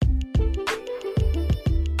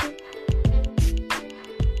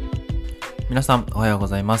皆さんおはようご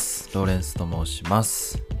ざいます。ローレンスと申しま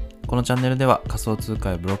す。このチャンネルでは仮想通貨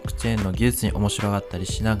やブロックチェーンの技術に面白がったり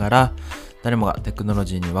しながら、誰もがテクノロ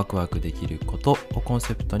ジーにワクワクできることをコン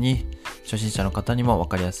セプトに、初心者の方にも分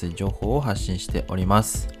かりやすい情報を発信しておりま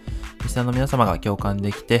す。リスナーの皆様が共感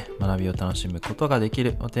できて学びを楽しむことができ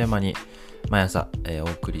るをテーマに毎朝、お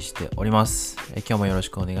送りしております。今日もよろし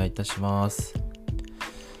くお願いいたします。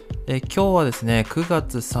今日はですね、9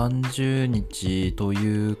月30日と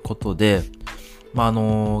いうことで、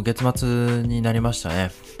月末になりました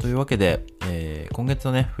ね。というわけで、今月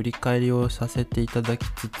のね、振り返りをさせていただき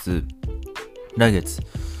つつ、来月、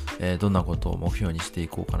どんなことを目標にしてい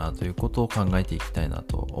こうかなということを考えていきたいな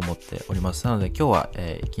と思っております。なので今日は、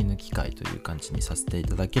息抜き会という感じにさせてい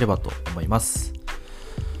ただければと思います。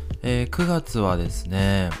9月はです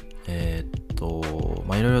ね、い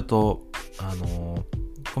ろいろと、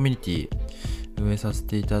コミュニティ運営させ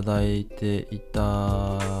ていただいていた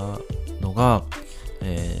のが、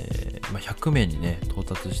100名にね到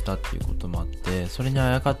達したっていうこともあって、それにあ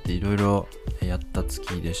やかっていろいろやった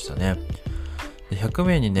月でしたね。で100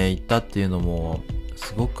名にね行ったっていうのも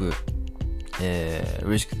すごく、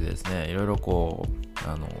嬉しくてですね、いろいろこ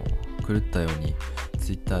う狂ったように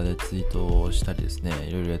ツイッターでツイートをしたりですね、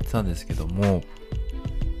いろいろやってたんですけども、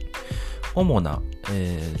主な、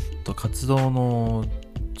活動の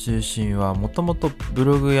中心はもともとブ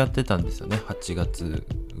ログやってたんですよね。8月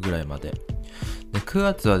ぐらいまで。で9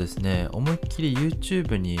月はですね、思いっきり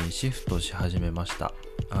YouTube にシフトし始めました。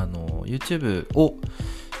YouTube を、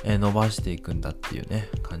伸ばしていくんだっていうね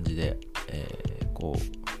感じで、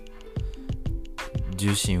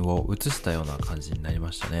重心を移したような感じになり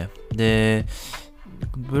ましたね。で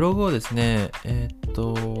ブログをですね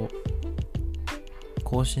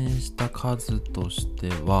更新した数として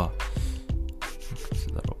はいくつ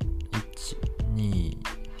だろう、1、2、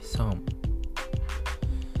3、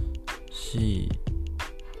4、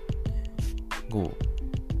5、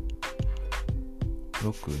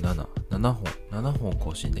6、7本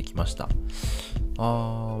更新できました。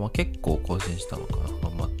結構更新したのかな。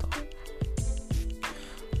頑張っ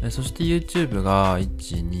た。そして YouTube が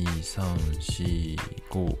1、2、3、4、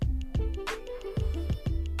5、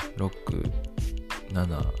6、7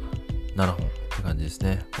本って感じです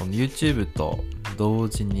ね。この YouTube と同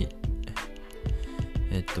時に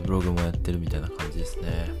ブログもやってるみたいな感じです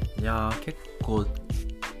ね。いやー、結構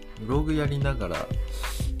ブログやりながら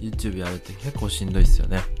YouTube やるって結構しんどいですよ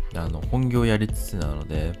ね。本業やりつつなの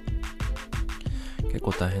で結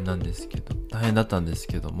構大変だったんです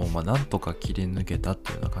けども、なんとか切り抜けたっ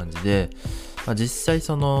ていうような感じで、実際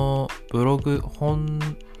そのブログ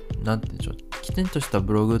なんていうんでしょう、きちんとした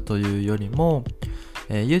ブログというよりも、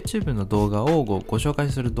YouTube の動画をご紹介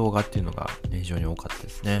する動画っていうのが非常に多かったで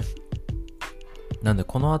すね。なんで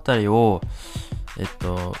このあたりを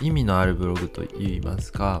意味のあるブログといいま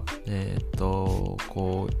すか、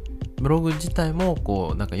ブログ自体も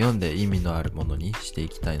読んで意味のあるものにしてい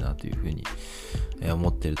きたいなというふうに思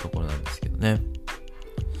っているところなんですけどね。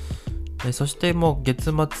そしてもう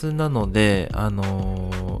月末なので、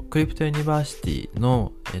クリプトユニバーシティ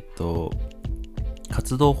の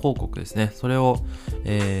活動報告ですね。それを、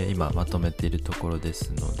今まとめているところで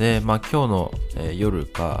すので、今日の、夜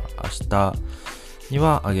か明日に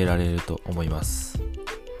は上げられると思います。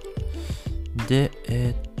で、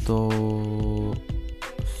そ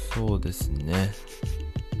うですね。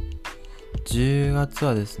10月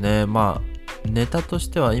はですね、ネタとし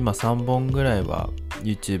ては今3本ぐらいは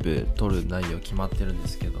YouTube 撮る内容決まってるんで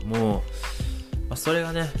すけども、それ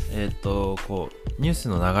がね、ニュース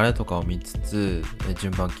の流れとかを見つつ、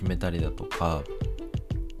順番決めたりだとか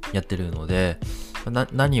やってるので、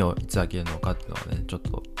何をいつ上げるのかっていうのはね、ちょっ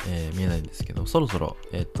と、見えないんですけど、そろそろ、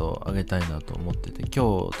上げたいなと思ってて、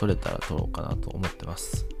今日撮れたら撮ろうかなと思ってま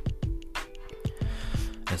す。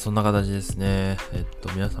そんな形ですね。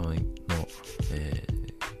皆様の、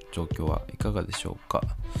状況はいかがでしょうか。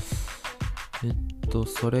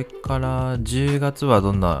それから10月は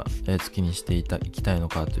どんな月にしていきたいの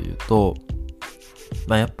かというと、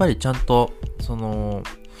やっぱりちゃんと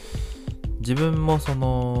自分も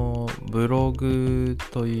ブログ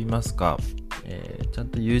といいますか、ちゃん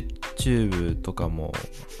と YouTube とかも、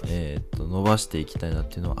伸ばしていきたいなっ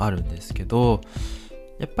ていうのはあるんですけど、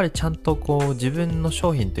やっぱりちゃんと自分の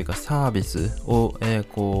商品というかサービスを、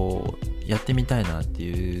やってみたいなって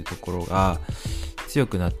いうところが強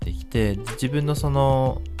くなってきて、自分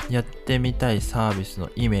のやってみたいサービスの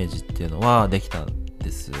イメージっていうのはできたん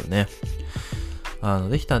ですよね。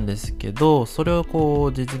できたんですけど、それ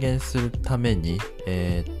を実現するために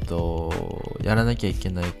やらなきゃいけ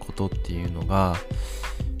ないことっていうのが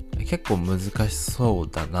結構難しそう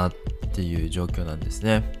だなっていう状況なんです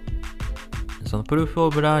ね。そのプルーフオ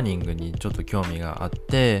ブラーニングにちょっと興味があっ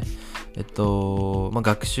て、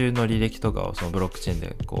学習の履歴とかをそのブロックチェーン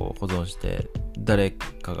でこう保存して、誰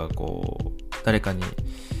かに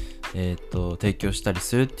提供したり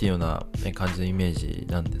するっていうような感じのイメージ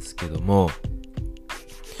なんですけども、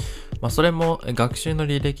それも学習の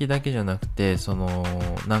履歴だけじゃなくて、その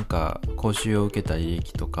なんか講習を受けた履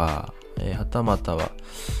歴とか、はたまたは、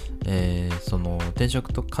その転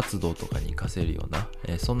職と活動とかに活かせるような、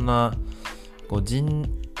そんな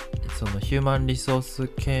そのヒューマンリソース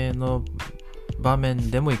系の場面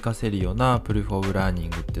でも活かせるようなプルーフオブラーニン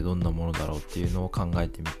グってどんなものだろうっていうのを考え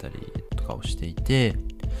てみたりとかをしていて、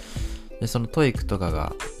でそのトイックとか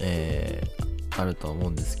が、あると思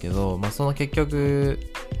うんですけど、その結局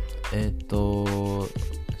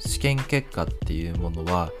試験結果っていうもの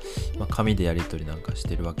は、紙でやり取りなんかし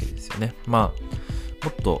てるわけですよね。も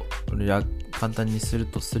っと簡単にする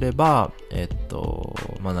とすれば、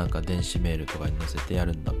なんか電子メールとかに載せてや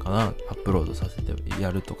るんだかな、アップロードさせてや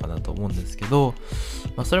るとかなと思うんですけど、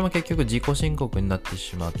それも結局自己申告になって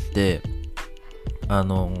しまって、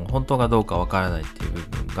本当かどうかわからないっていう部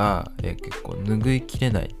分が、結構拭いき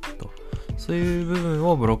れないと。そういう部分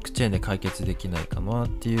をブロックチェーンで解決できないかなっ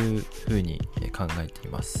ていうふうに考えてい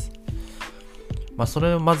ます。そ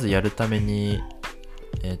れをまずやるために、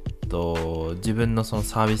自分のその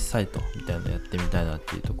サービスサイトみたいなのやってみたいなっ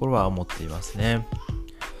ていうところは思っていますね。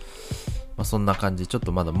そんな感じ、ちょっ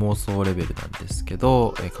とまだ妄想レベルなんですけ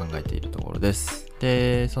ど、考えているところです。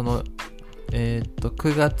で、その、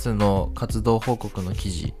9月の活動報告の記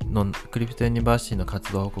事の、クリプトユニバーシティの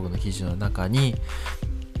活動報告の記事の中に、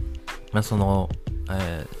その、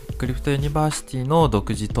クリプトユニバーシティの独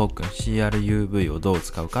自トークン CRUV をどう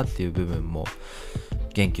使うかっていう部分も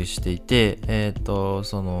言及していて、そ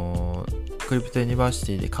のクリプトユニバーシ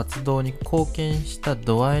ティで活動に貢献した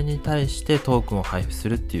度合いに対してトークンを配布す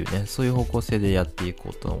るっていうね、そういう方向性でやっていこ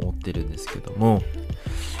うと思ってるんですけども、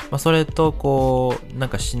それとこうなん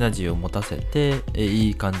かシナジーを持たせてい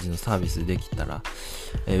い感じのサービスできたら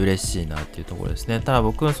嬉しいなっていうところですね。ただ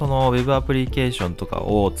僕はその Web アプリケーションとか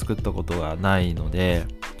を作ったことがないので、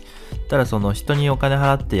ただその人にお金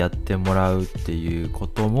払ってやってもらうっていうこ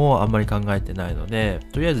ともあんまり考えてないので、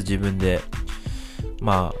とりあえず自分で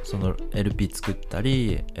その LP 作った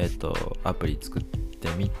り、アプリ作って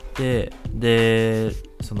みて、で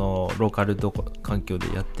そのローカル環境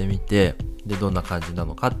でやってみて、でどんな感じな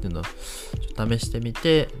のかっていうのを試してみ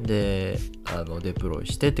て、でデプロイ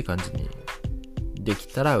してって感じにでき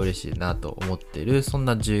たら嬉しいなと思っている、そん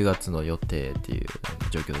な10月の予定っていう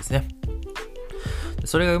状況ですね。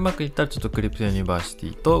それがうまくいったらちょっとクリプトユニバーシテ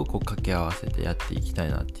ィとこう掛け合わせてやっていきたい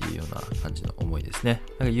なっていうような感じの思いですね。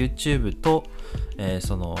だから YouTube と、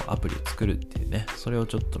そのアプリを作るっていうね、それを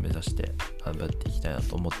ちょっと目指してやっていきたいな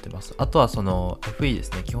と思ってます。あとはその FE で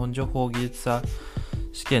すね、基本情報技術者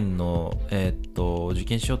試験の、受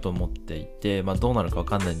験しようと思っていて、どうなるかわ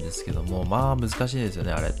かんないんですけども、難しいですよ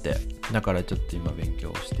ね、あれって。だからちょっと今勉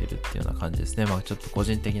強しているっていうような感じですね。ちょっと個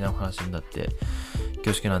人的なお話になって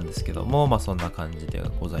恐縮なんですけども、そんな感じで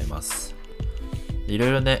ございます。いろ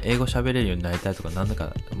いろね、英語喋れるようになりたいとか、なん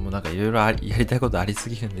かいろいろやりたいことありす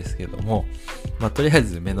ぎるんですけども、とりあえ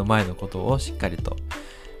ず目の前のことをしっかりと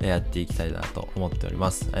やっていきたいなと思っており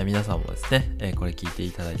ます。皆さんもですね、これ聞いて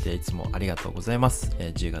いただいていつもありがとうございます。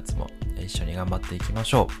10月も一緒に頑張っていきま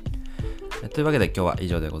しょう。というわけで今日は以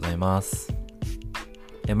上でございます。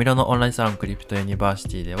無料のオンラインサロンクリプトユニバーシ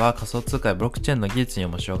ティでは仮想通貨やブロックチェーンの技術に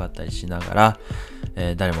面白がったりしながら、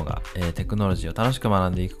誰もが、テクノロジーを楽しく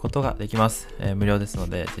学んでいくことができます。無料ですの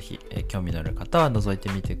でぜひ、興味のある方は覗いて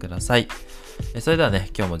みてください。それではね、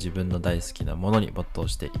今日も自分の大好きなものに没頭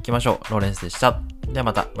していきましょう。ローレンスでした。では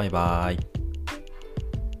また、バイバーイ。